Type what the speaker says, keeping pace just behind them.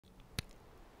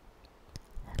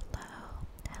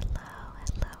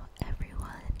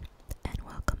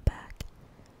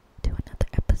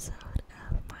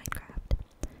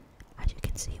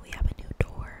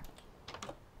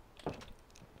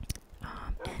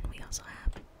also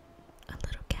have a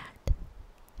little cat.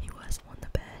 He was on the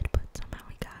bed, but somehow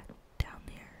he got down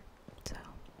there. So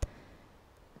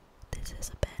this is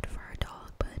a bed for our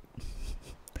dog, but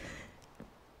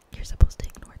you're supposed to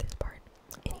ignore this part.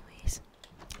 Anyways,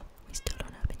 we still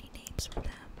don't have any names for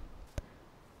them.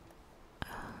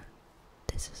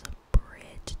 This is a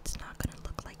bridge. It's not gonna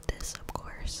look like this, of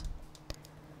course.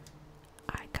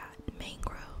 I got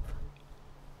mangrove,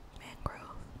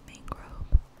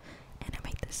 and I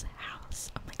made this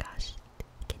house. Oh my gosh,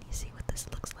 can you see what this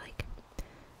looks like?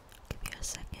 I'll give you a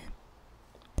second.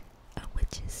 A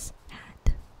witch's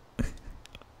hat.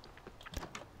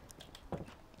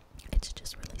 It's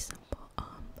just really simple.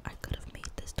 I could have made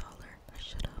this taller. I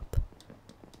should have,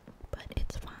 but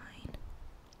it's fine.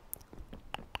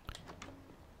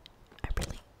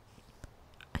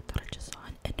 I thought I just saw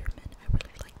an Enderman. I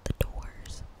really like the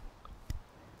doors.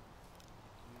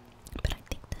 But I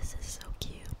think this is so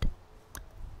cute.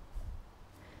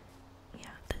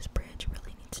 Yeah, this bridge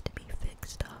really needs to be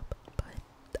fixed up,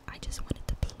 but I just wanted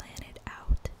to plan it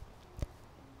out.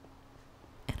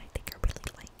 And I think I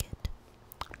really like it.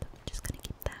 So I'm just gonna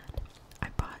keep that. I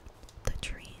bought the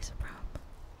trees from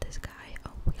this guy.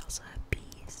 Oh, we also have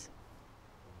bees.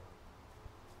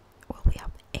 Well, we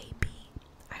have a bee.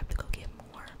 I have to go get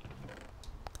more.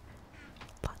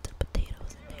 Lots of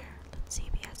potatoes in there. Let's see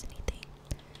if he has anything.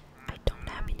 I don't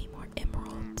have any more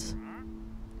emeralds.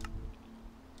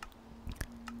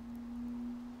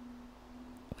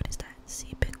 What is that?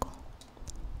 Sea pickle.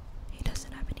 He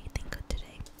doesn't have anything good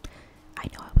today. I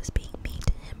know I was being mean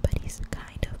to him, but he's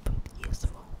kind of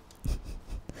useful.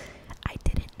 I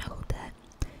didn't know that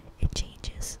it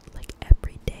changes like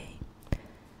every day.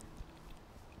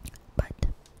 But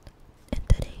in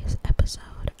today's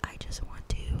episode, I just want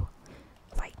to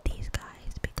fight these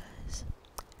guys because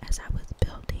as I was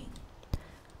building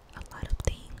a lot of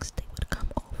things, they would come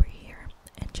over here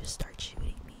and just start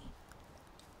shooting me.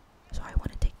 So I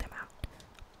want to take them out.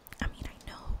 I mean, I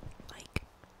know, like,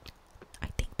 I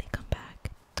think they come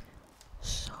back.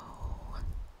 So,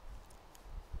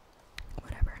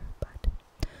 whatever, but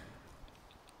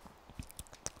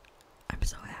I'm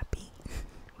so happy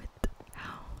with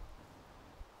how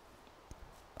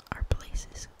our place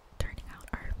is turning out,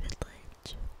 our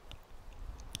village.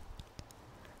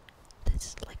 This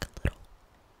is like a little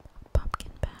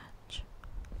pumpkin patch.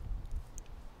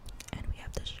 And we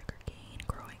have the sugar cane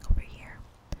growing over here.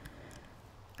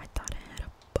 I thought I had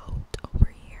a boat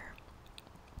over here,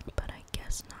 but I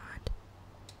guess not.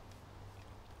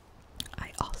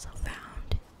 I also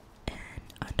found an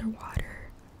underwater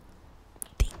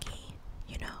thingy,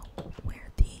 you know, where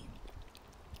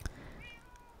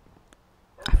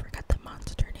I forgot the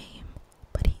monster name,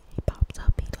 but he pops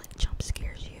up, he like jump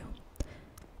scares you.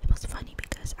 It was funny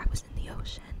because I was in the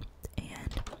ocean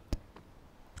and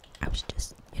I was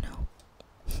just, you know,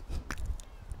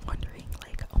 wondering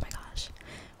like, oh my gosh,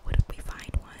 what if we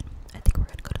find one? I think we're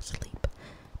gonna go to sleep.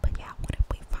 But yeah, what if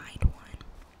we find one?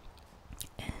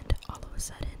 And all of a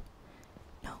sudden,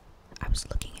 no, I was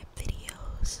looking at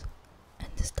videos and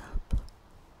stuff,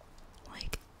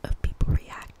 like, of people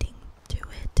reacting to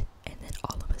it, and then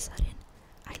all of a sudden,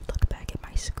 I look back at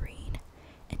my screen,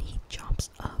 and he jumps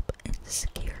up and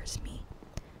scares me.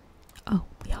 Oh,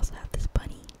 we also have this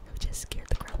bunny who just scared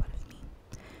the crap out of me,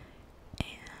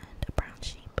 and a brown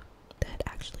sheep that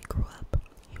actually grew up.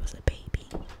 He was a baby.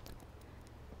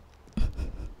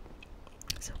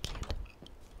 So cute.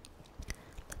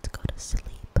 Let's go to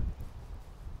sleep.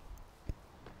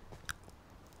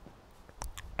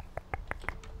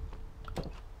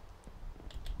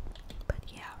 But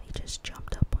yeah, he just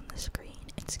jumped up on the screen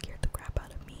and scared the crap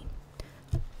out of me.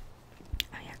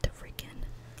 I had to freaking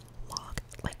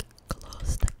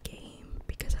close the game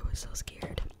because I was so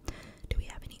scared. Do we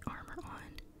have any armor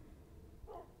on?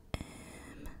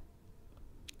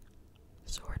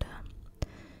 Sorta.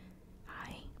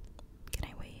 Hi. Can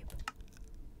I wave?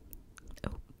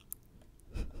 Oh.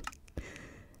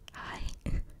 Hi.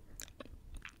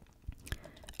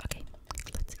 Okay,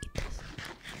 let's eat this.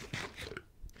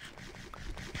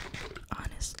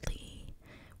 Honestly,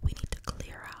 we need to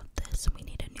clear out this. We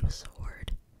need a new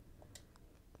sword.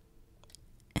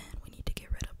 And we need to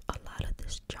get rid of a lot of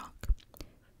this junk.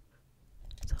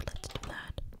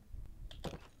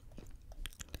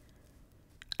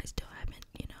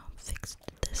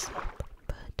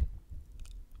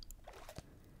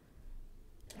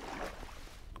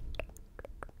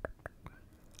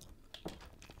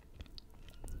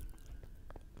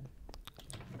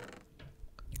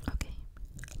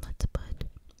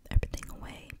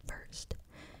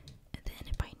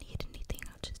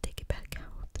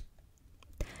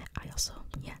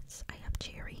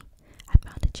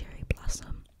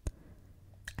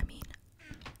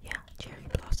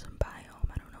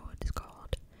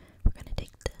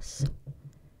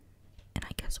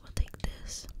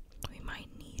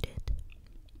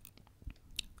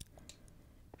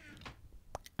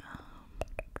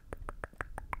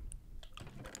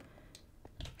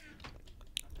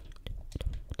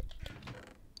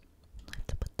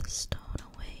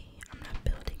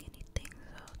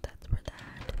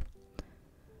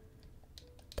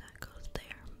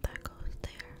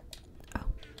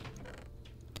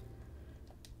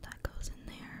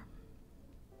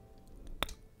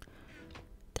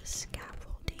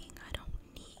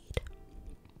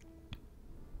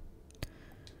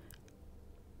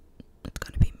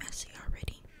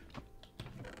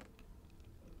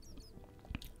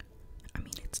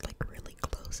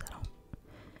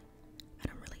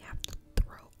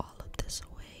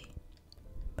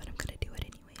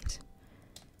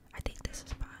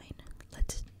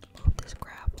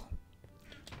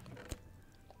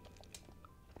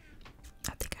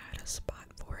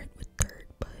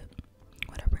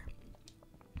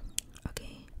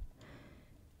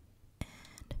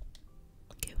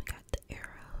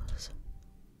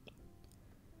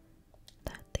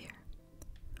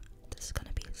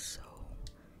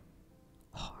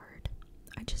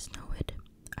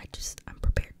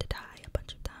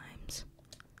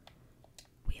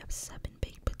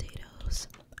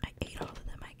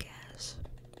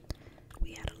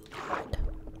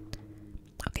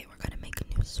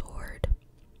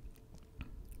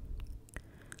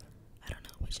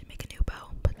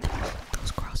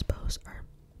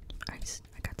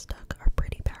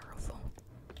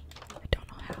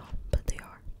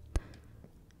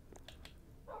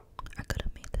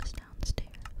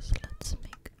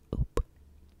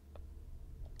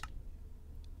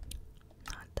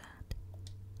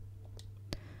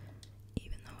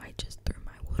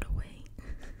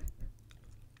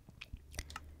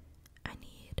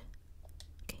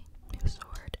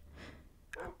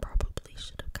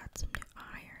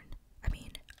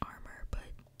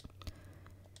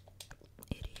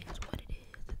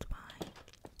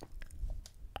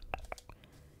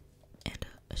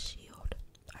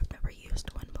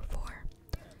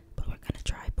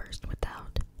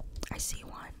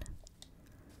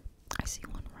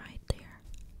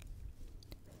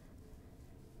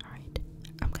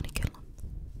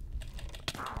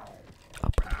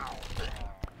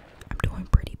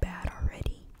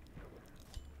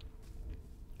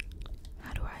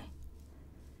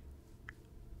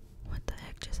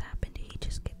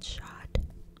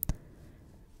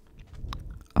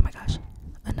 my gosh,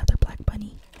 another black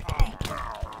bunny. I could take him.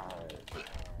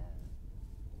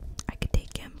 I could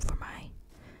take him for my.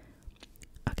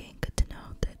 Okay, good to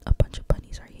know that a bunch of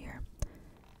bunnies are here.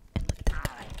 And look at that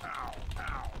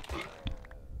guy.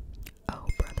 Oh,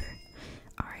 brother.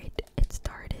 Alright, it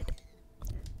started.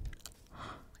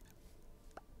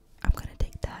 I'm gonna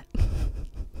take that.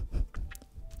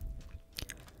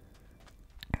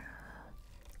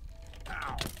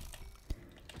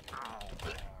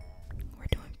 We're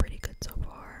doing pretty good so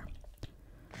far.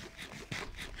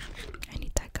 I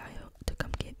need that guy to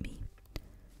come get me.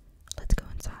 Let's go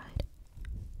inside.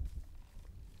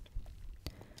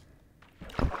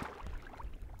 Oh.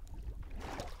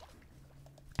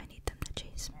 I need them to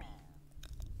chase me.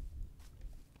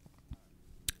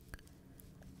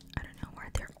 I don't know where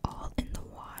they're all in the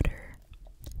water.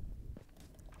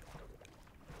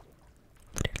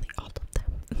 Literally all of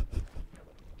them.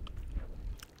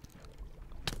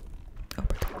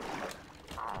 Over there.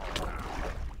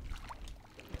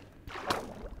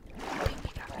 Dang,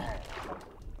 he got me.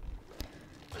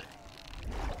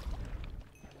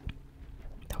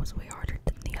 That was way harder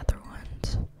than the other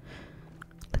ones.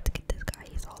 Let's get this guy,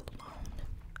 he's all alone.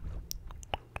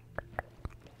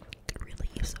 Could really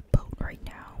use a boat right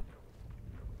now.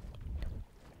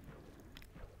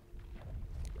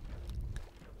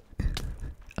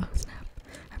 Oh snap.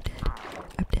 I'm dead.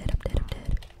 I'm dead, I'm dead, I'm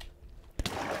dead.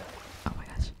 Oh my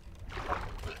gosh.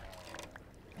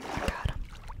 I got him.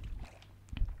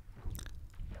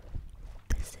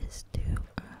 This is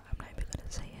I'm not even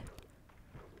gonna say it.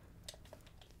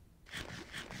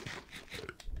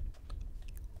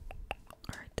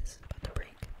 Alright, this is about to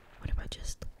break. What if I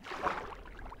just...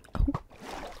 Oh,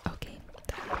 okay.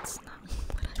 That's not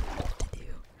what I wanted to do.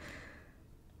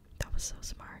 That was so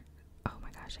smart. Oh my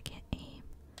gosh, I can't aim.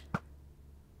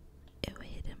 It will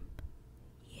hit him.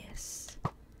 Yes.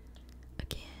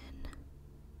 Again.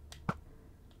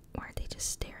 Why are they just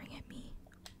staring at me?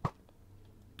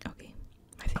 Okay,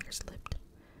 my finger slipped.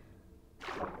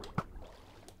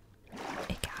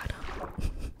 It got him.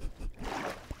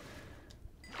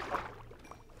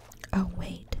 Oh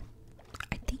wait,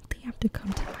 I think they have to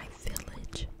come to my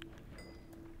village.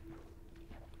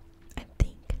 I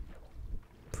think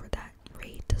for that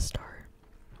raid to start.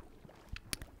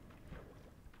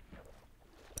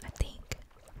 I think.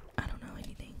 I don't know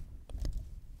anything.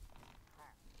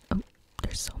 Oh,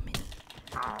 there's so many.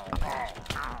 Oh my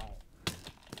gosh.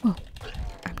 Whoa,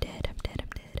 I'm dead, I'm dead, I'm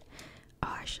dead.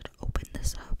 Oh, I should open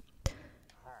this up.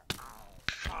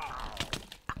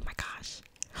 Oh my gosh.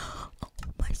 Oh,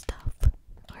 my stuff.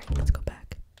 Alright, let's go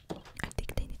back. I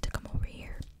think they need to come over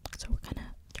here. So we're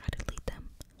gonna try to lead them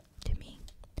to me.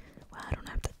 Well, I don't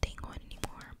have the thing on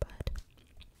anymore, but...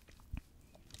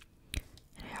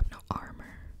 And I have no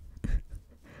armor.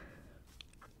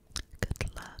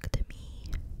 Good luck to me,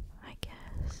 I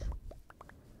guess.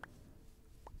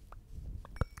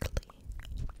 Quickly.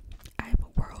 I have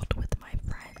a world with my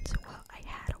friends. Well, I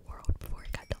had a world before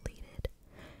it got deleted.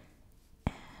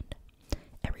 And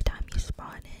every time you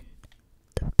spawn in,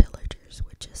 the villagers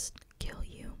would just kill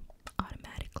you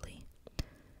automatically.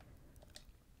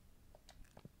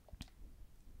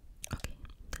 Okay,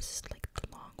 this is like the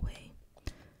long way.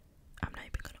 I'm not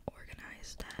even gonna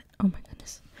organize that. Oh my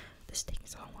goodness, this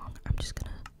takes so long. I'm just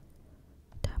gonna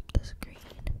tap the screen.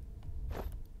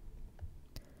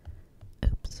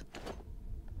 Oops.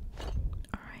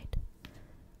 Alright.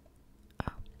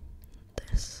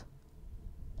 This.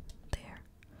 There.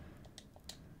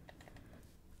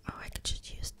 Oh, I could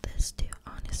just use this too,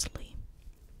 honestly.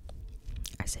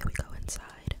 I say we go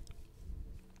inside.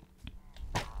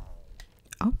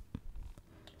 Oh.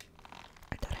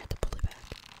 I thought I had to pull it back.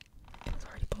 It was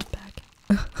already pulled back.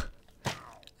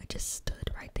 I just stood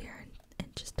right there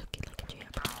and just took it like a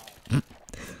champ.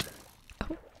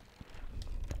 Oh.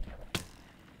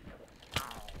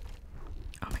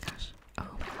 Oh my gosh.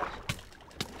 Oh my gosh.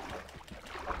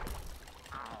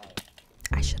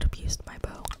 I should have used my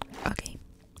bow. Okay.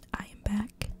 I am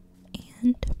back.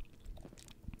 And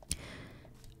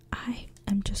I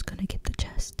am just gonna get the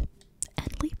chest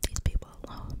and leave these people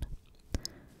alone.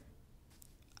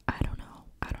 I don't know.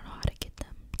 I don't know how to get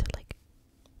them to like...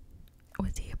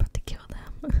 Was he about to kill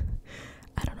them?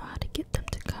 I don't know how to get them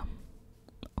to come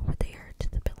over there to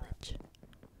the village.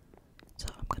 So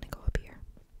I'm gonna go up here.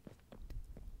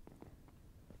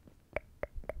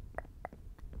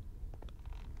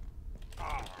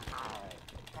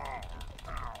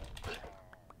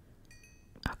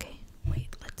 Okay,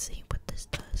 wait, let's see what this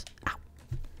does. Ow!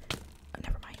 Oh,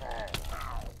 never mind.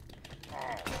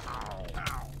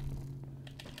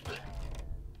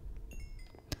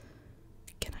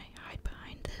 Can I hide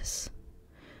behind this?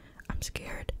 I'm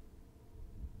scared.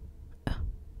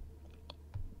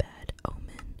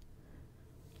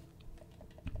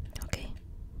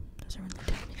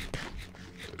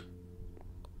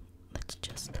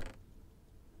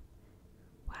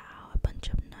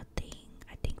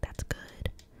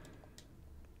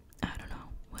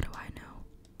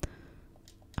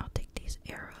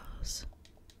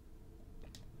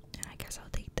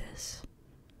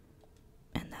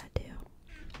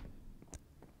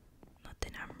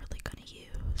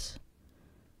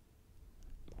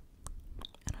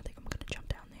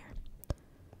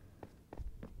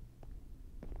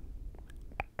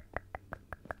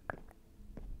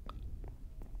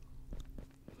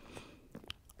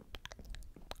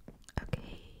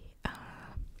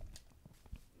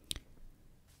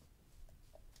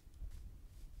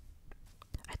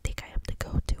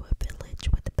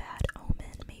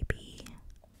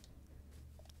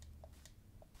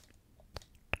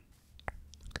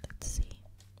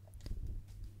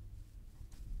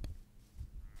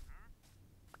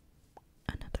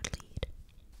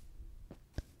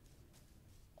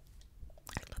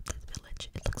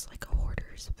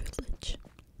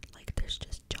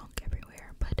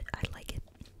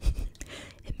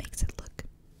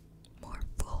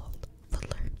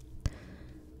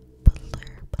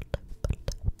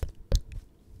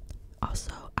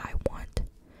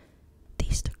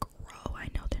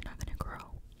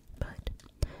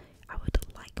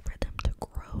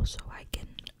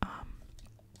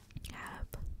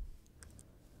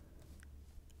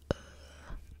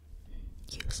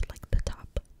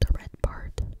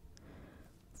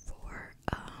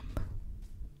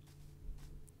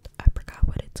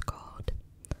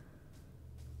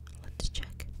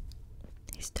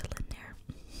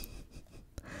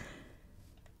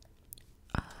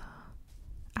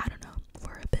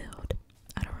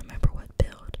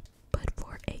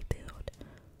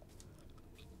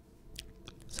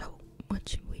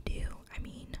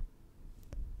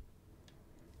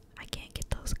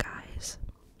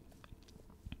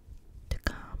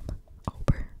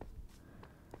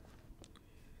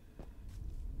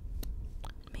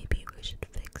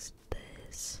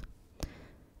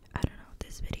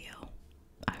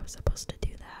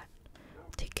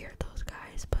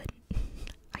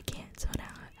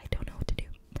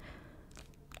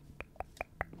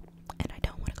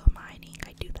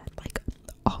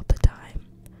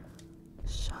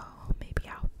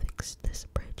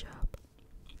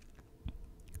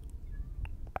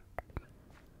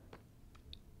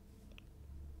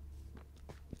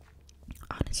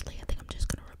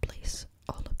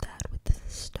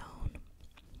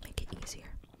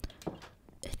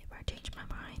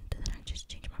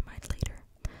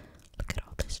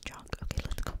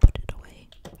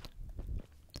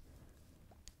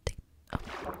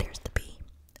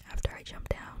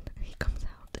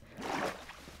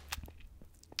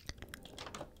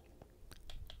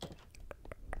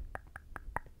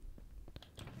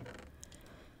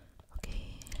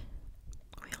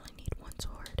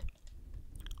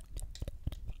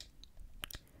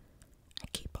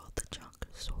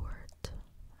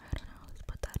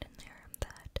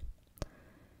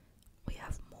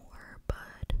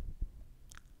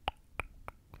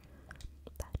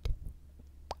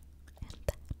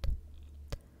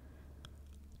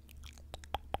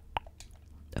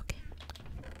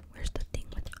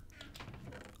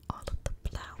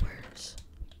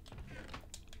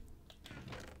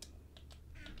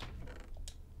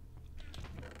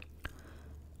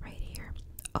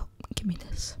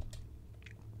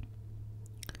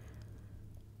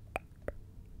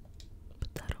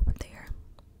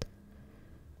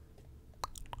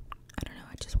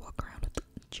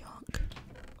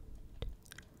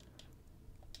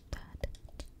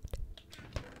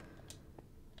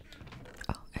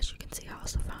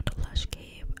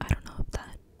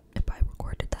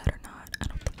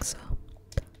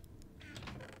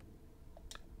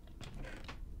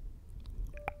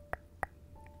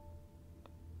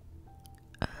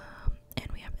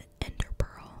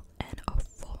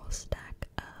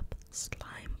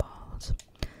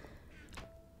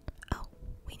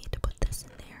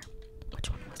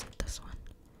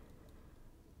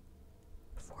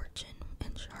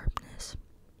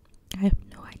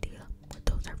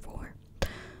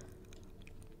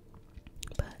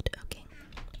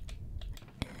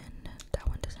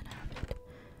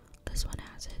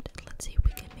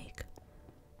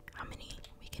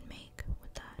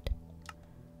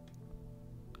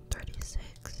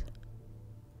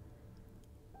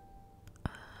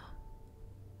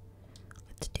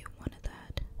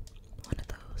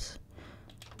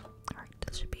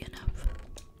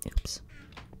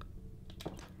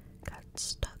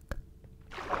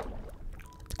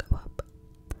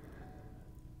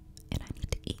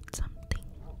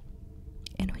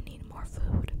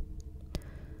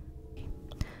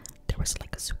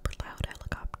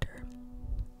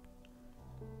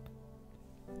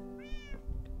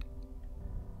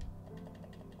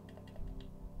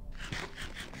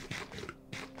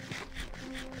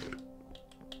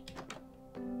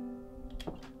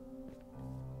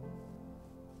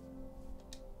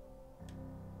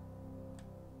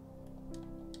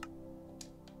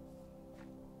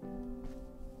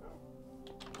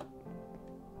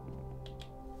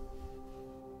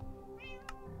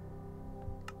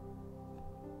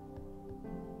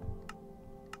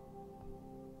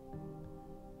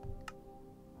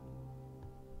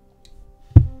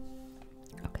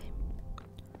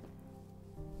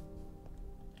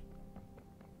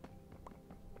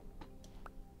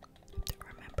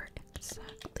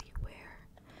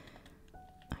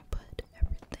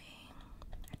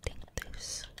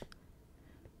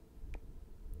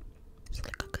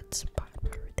 good spot for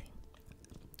everything.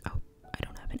 Oh, I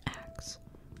don't have an axe.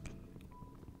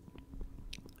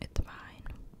 It's fine.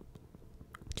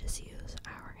 Just use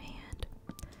our hand.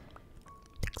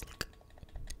 Takes like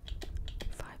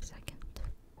 5 seconds.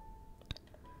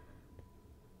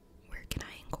 Where can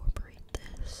I incorporate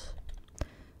this? I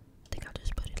think I'll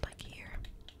just put it like here.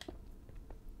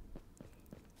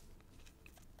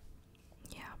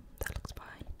 Yeah, that looks fine.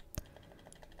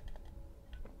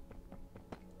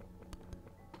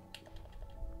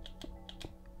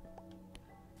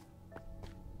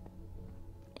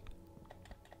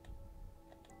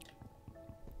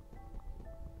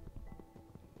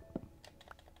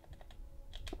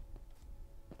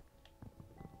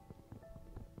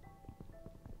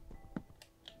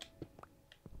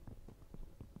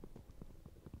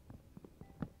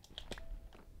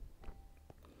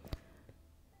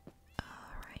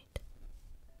 Alright.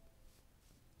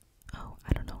 Oh,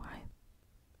 I don't know why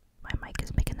my mic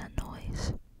is making that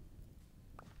noise.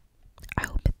 I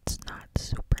hope it's not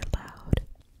super loud.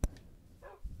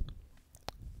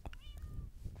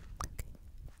 Okay.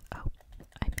 Oh,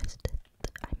 I missed it.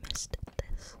 I missed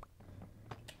this.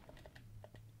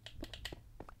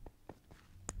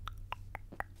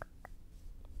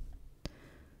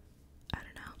 I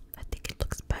don't know. I think it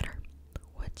looks better.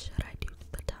 What should I do to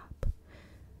the top?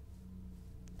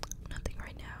 Nothing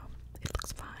right now. It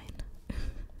looks fine.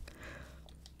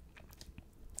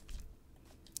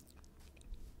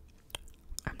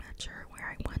 I'm not sure where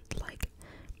I want like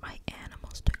my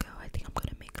animals to go. I think I'm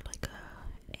gonna make like a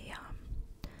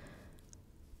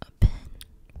pen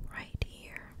right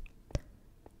here.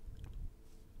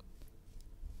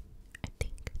 I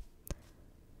think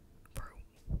for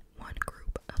one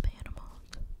group of animals,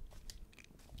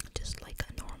 just like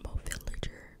a normal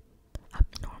villager, a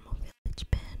normal village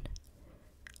pen,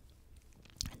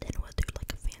 and then we'll do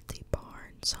like a fancy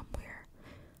barn somewhere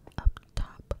up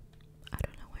top. I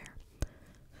don't know where.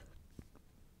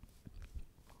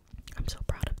 I'm so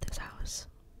proud of this house.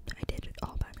 I did it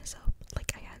all by myself.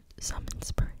 Like, I had some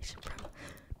inspiration from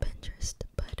Pinterest,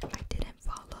 but I didn't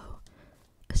follow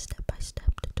a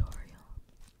step-by-step tutorial.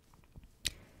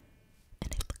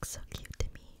 And it looks so cute to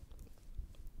me.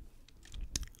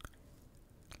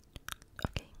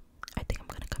 Okay, I think I'm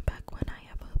gonna come back when I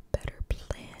have a better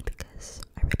plan because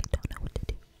I really don't know what to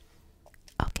do.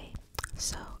 Okay,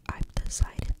 so I've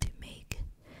decided to make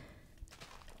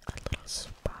a little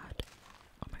spot.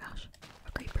 Oh my gosh,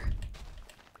 a creeper.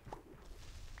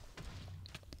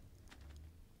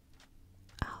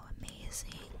 Oh,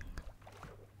 amazing.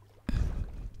 I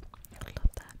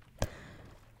love that.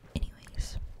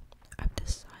 Anyways, I've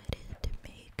decided to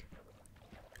make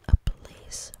a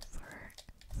place for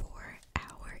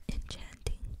our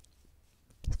enchanting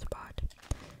spot.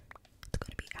 It's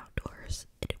gonna be outdoors.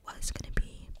 It was gonna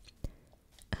be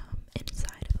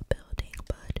inside of a building,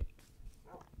 but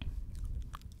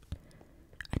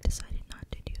I decided not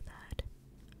to do that.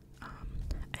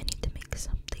 I need to make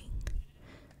something,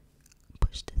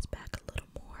 push this back a little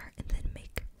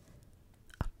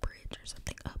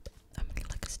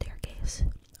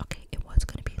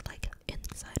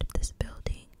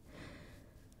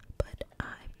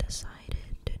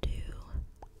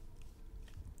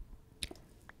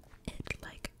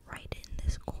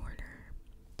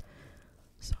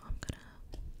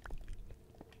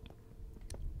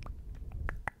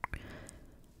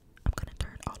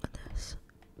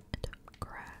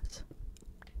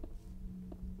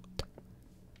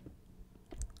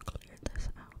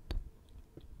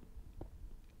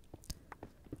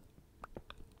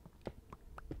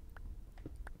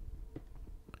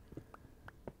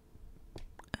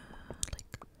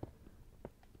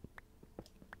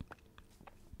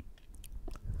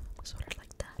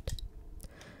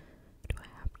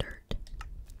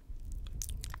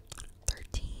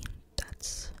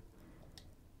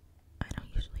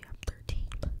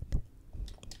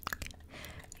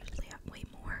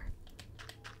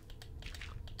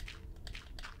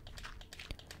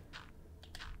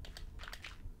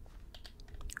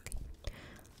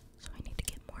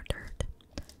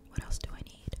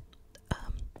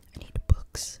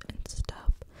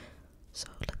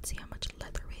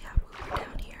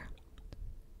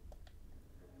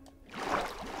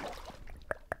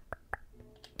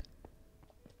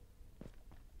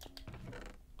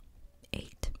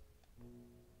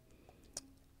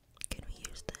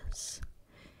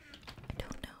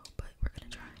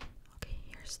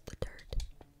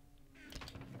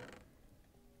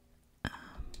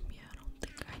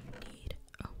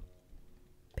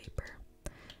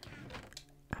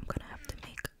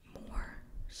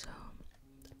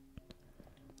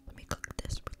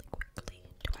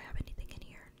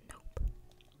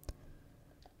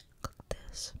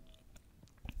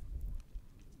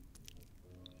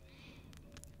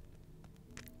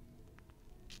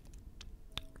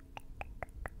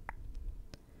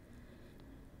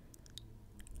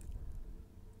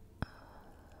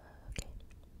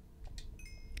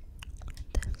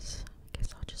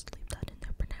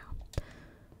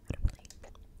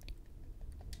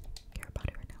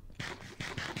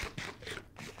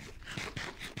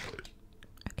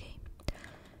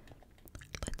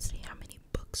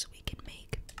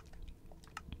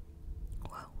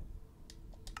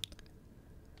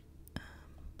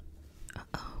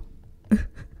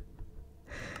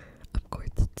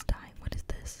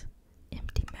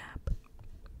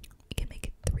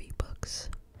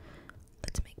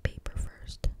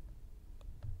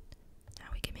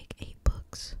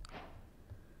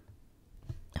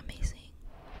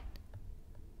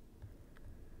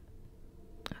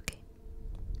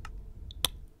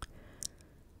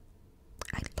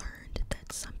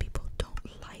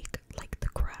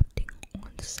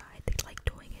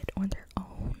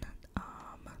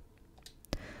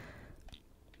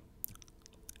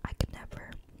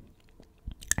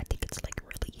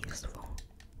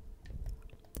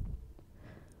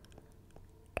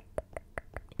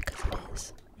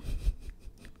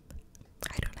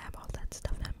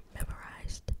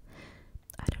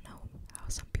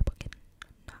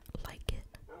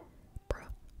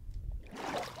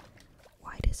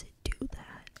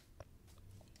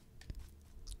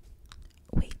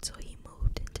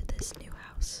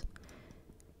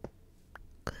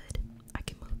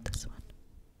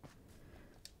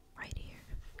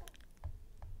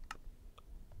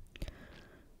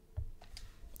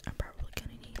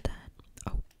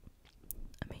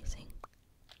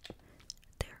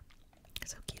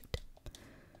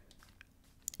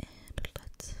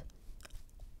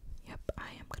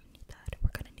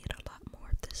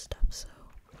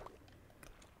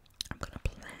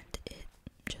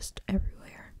dust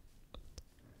everywhere.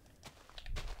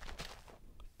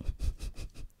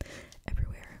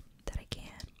 Everywhere that I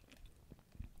can.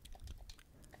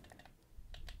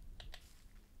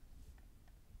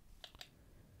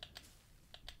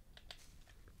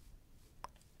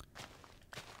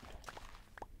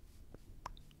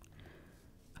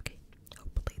 Okay,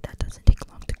 hopefully that doesn't take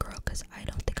long to grow because I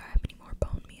don't think I have any more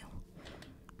bone meal.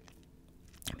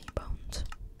 I mean bones.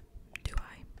 Do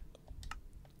I?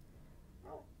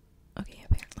 Okay,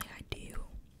 apparently I do.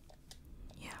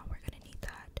 Yeah, we're gonna need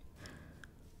that.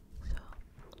 So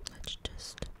let's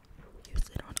just use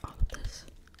it on all of this.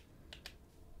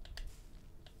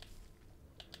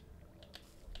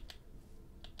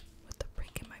 What the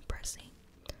freak am I pressing?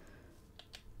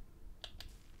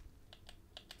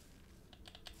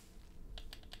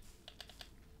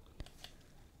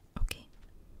 Okay,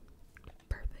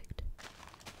 perfect.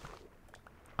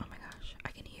 Oh my gosh, I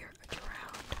can hear a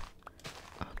drown.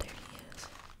 Oh, there he is.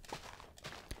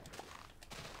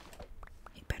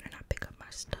 He better not pick up my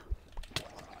stuff.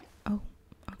 Oh,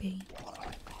 okay.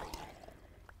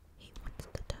 He wants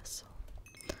the tussle.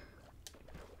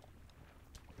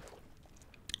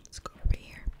 Let's go over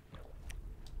here.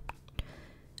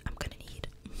 I'm gonna need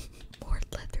more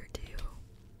leather too.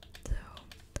 So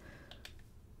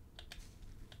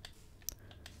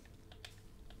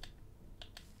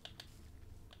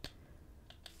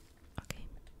okay.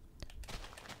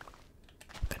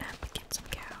 I'm gonna have to get some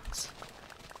cows.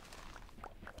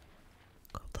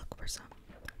 Go look for some.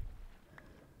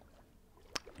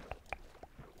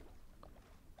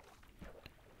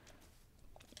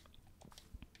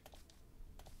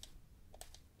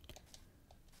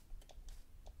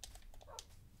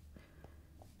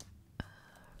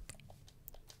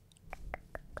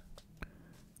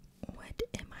 What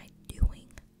am I doing?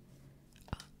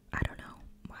 I don't know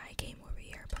why I came over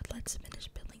here, but let's finish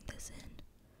building this in.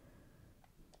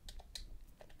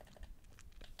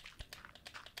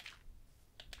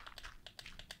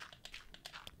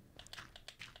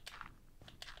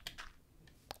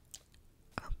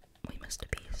 Oh, we missed a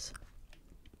piece.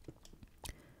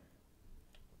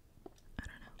 I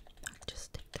don't know. I'll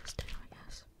just take this too, I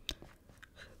guess.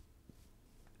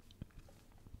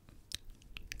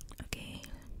 Okay.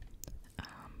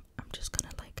 I'm just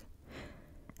gonna like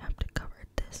have to cover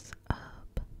this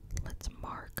up. Let's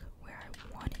mark where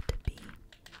I want it to be.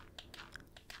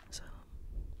 So,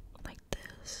 like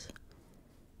this.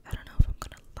 I don't know if I'm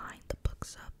gonna line the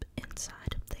books up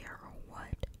inside of there or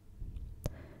what.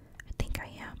 I think I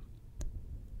am.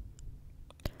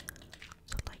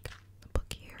 So like a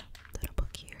book here, then a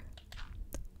book here.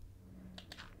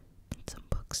 And some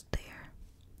books there.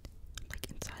 Like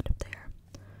inside of there.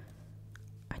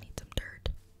 I need some dirt.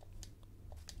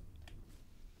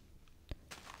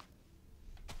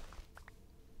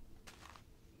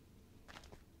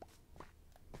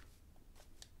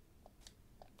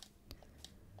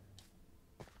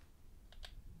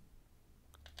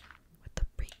 What the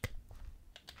freak?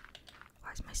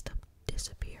 Why is my stuff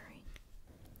disappearing?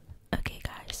 Okay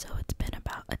guys, so it's been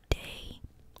about a day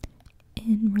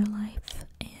in real life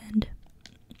and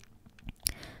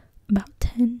about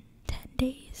 10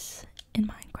 days in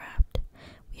Minecraft.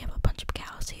 We have a bunch of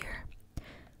cows here.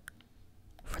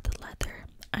 For the leather,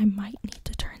 I might need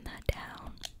to turn that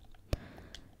down.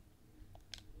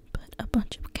 But a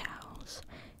bunch of cows,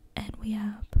 and we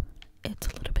have, it's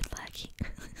a little bit laggy.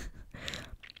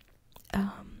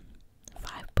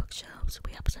 5 bookshelves,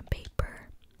 we have some paper.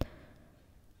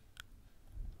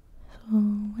 So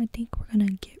I think we're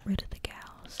gonna get rid of the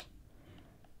cows.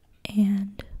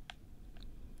 And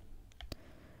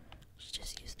let's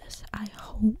just use this. I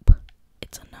hope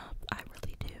it's enough. I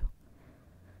really do.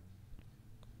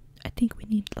 I think we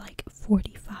need like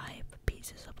 45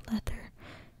 pieces of leather.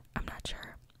 I'm not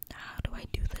sure. How do I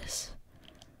do this?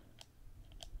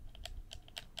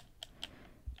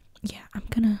 Yeah, I'm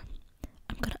gonna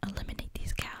eliminate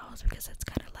these cows because it's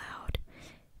kind of loud,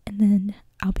 and then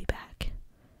I'll be back.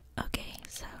 Okay,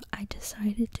 so I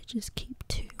decided to just keep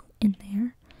 2 in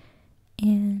there,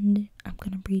 and I'm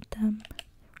gonna breed them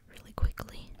really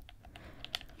quickly,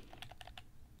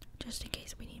 just in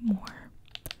case we need more.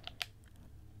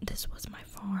 This was my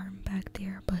farm back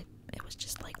there, but it was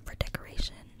just like for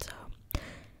decoration. So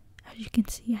as you can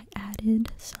see, I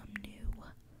added some new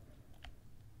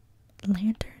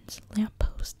lanterns,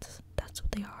 lampposts. That's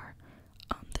what they are.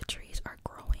 The trees are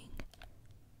growing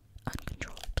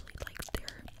uncontrollably, like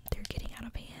they're getting out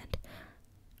of hand.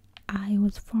 I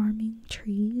was farming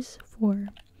trees for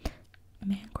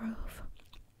mangrove,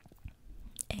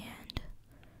 and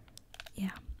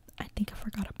yeah, I think I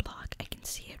forgot a block. I can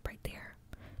see it right there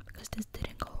because this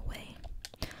didn't go away.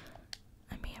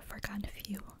 I may have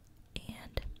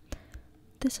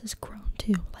this has grown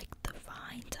too. Like the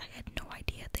vines, I had no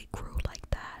idea they grew like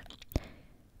that.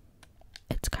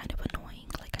 It's kind of annoying.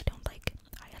 Like I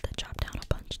had to chop down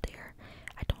a bunch there.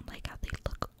 I don't like how they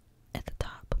look at the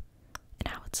top and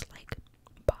how it's like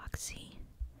boxy.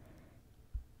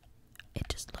 It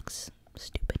just looks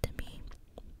stupid to me.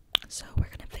 So we're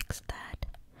gonna fix that.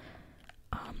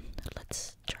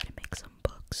 Let's try to make some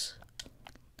books.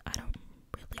 I don't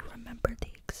really remember the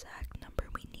exact number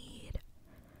we need,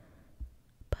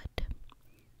 but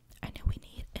I know we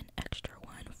need an extra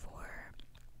one for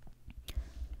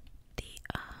the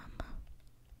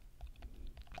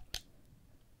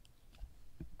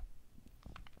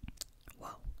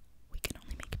whoa, we can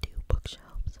only make 2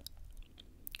 bookshelves.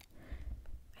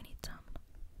 I need some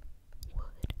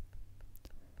wood.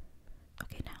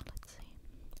 Okay, now let's see.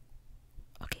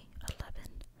 Okay, 11.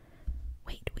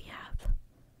 Wait, we have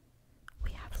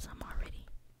some already.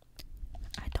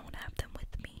 I don't have them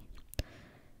with me.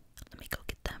 Let me go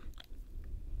get them.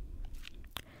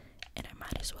 And I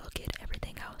might as well get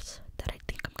everything else that I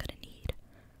think I'm gonna need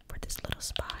for this little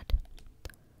spot.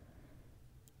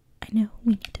 I know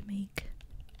we need to make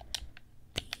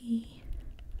the...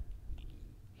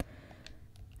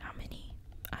 how many?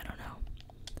 I don't know.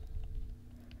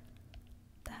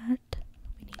 That.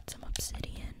 We need some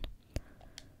obsidian.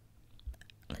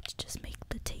 Let's just make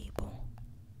the table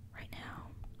right now.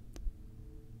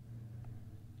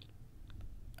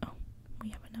 Oh, we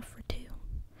have enough for 2.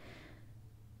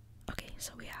 Okay,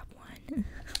 so we have 1.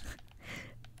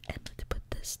 And let's put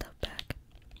this stuff back.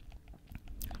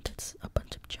 That's a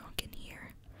bunch of junk in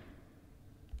here.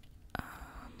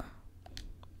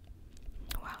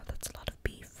 Wow, that's a lot of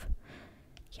beef.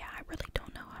 Yeah, I really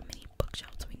don't know how many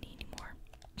bookshelves we need anymore.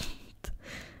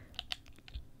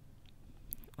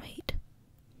 Wait.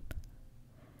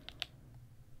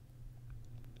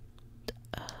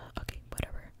 Okay,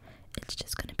 whatever. It's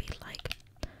just gonna be like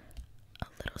a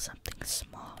little something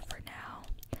small for now.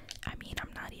 I mean,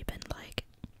 I'm not even like...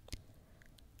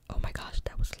 Oh my gosh,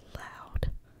 that was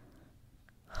loud.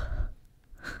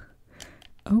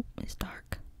 Oh, it's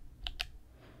dark.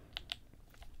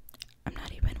 I'm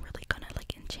not even really gonna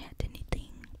like enchant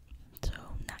anything. So,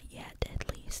 not yet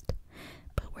at least.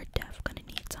 But we're def gonna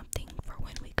need something for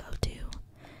when we go to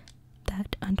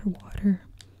that underwater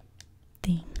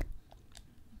thing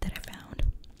that I found.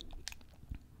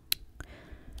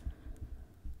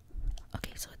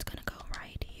 Okay, so it's gonna go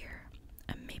right here.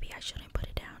 Maybe I shouldn't put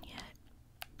it down yet.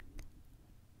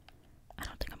 I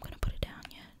don't think I'm gonna put it down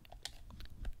yet.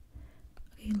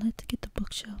 Okay, let's get the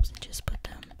bookshelves and just put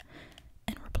them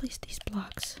and replace these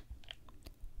blocks.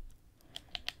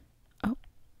 Oh,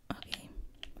 okay.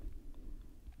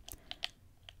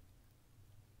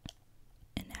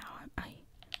 And now I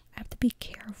have to be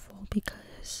careful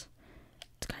because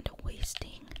it's kind of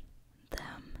wasting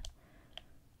them.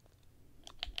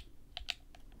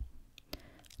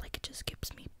 Like it just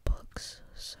gives me books,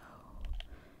 so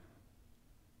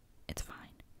it's fine.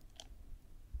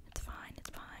 It's fine, it's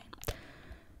fine.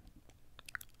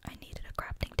 I needed a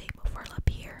crafting table for up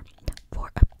here,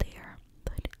 for up there,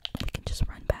 but we can just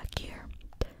run back here.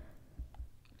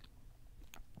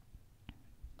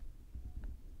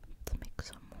 Let's make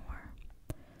some more.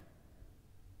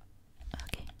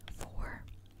 Okay, 4.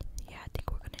 Yeah, I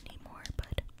think we're gonna need more,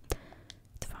 but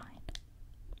it's fine.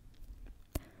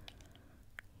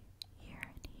 Here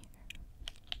and here.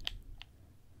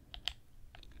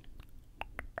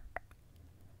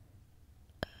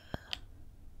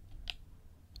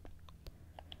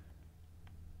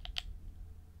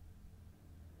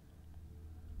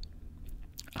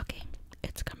 Okay,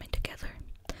 it's coming together.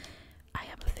 I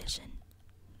have a vision.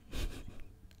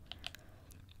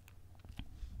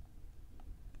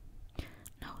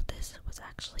 No, this was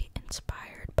actually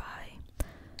inspired by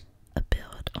a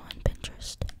build on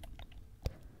Pinterest.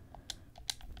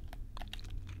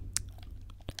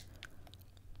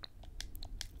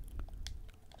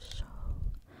 So,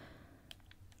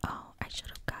 oh, I should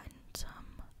have gotten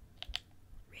some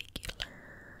regular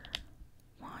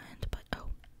ones, but oh,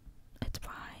 it's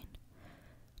fine.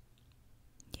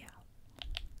 Yeah,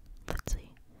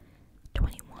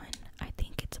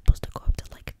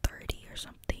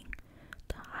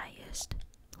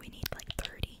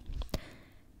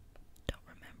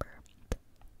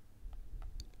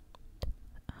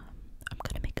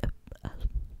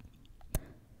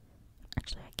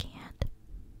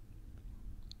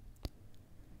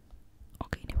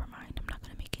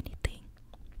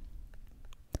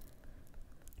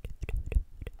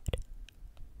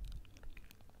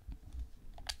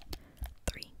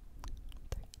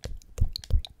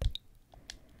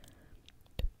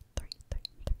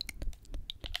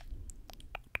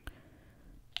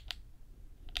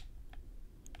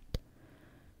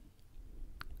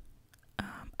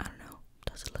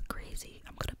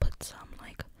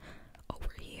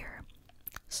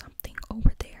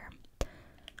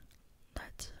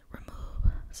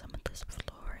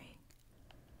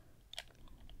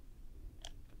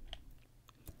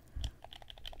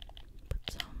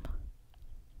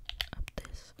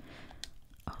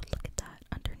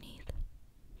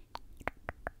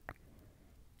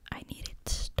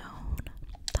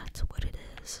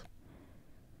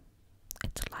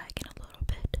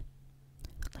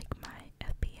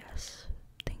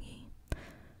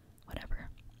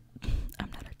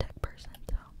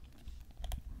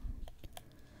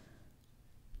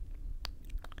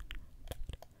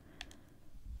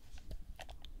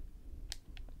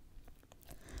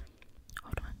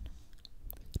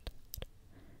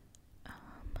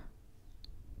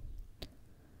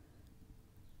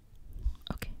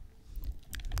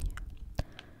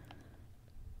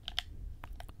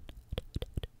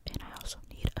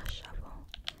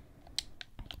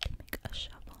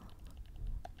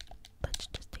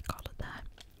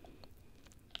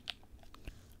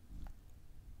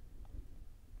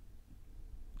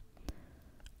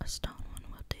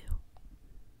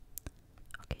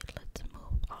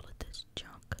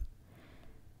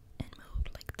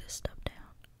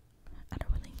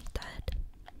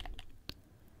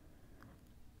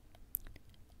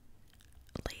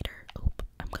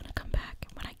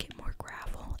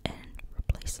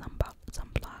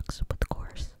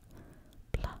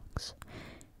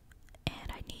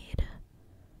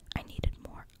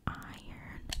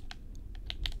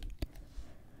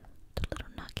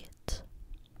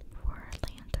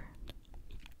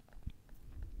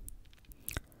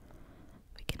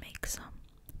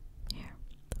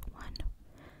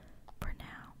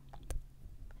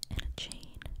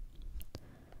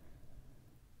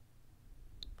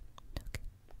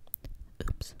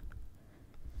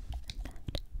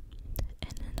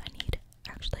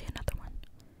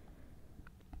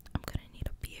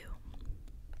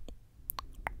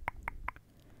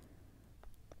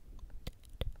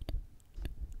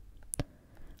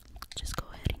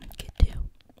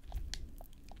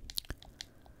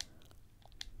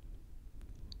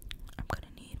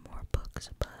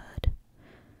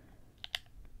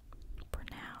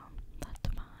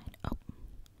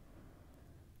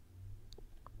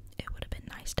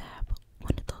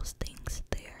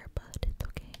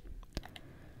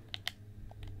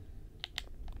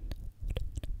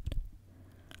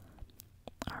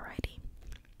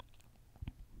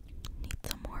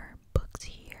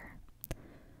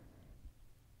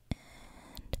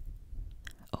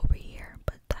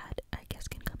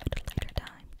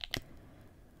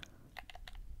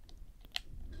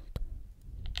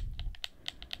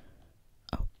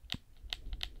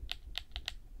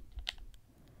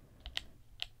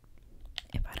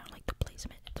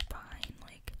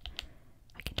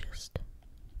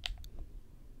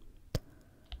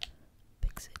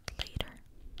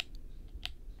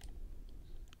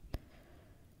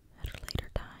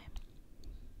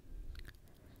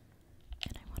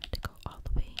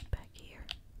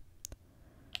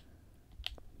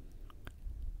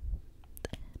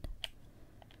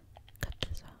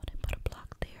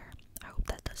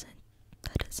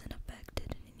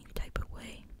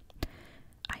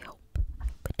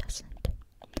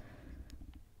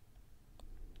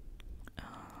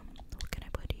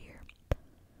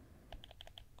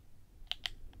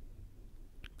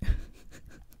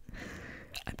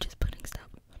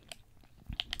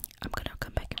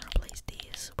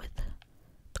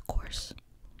 coarse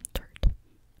dirt.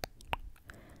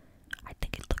 I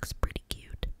think it looks pretty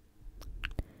cute.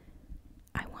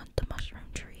 I want the mushroom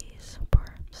trees for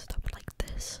stuff like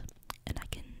this, and I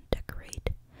can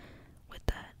decorate with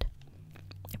that.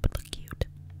 It would look cute.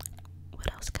 What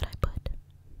else could I put?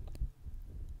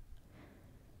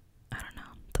 I don't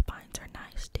know. The vines are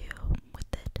nice too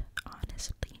with it,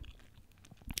 honestly.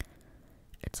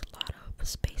 It's a lot of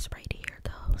space right here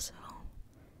though, so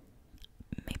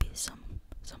maybe some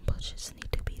bushes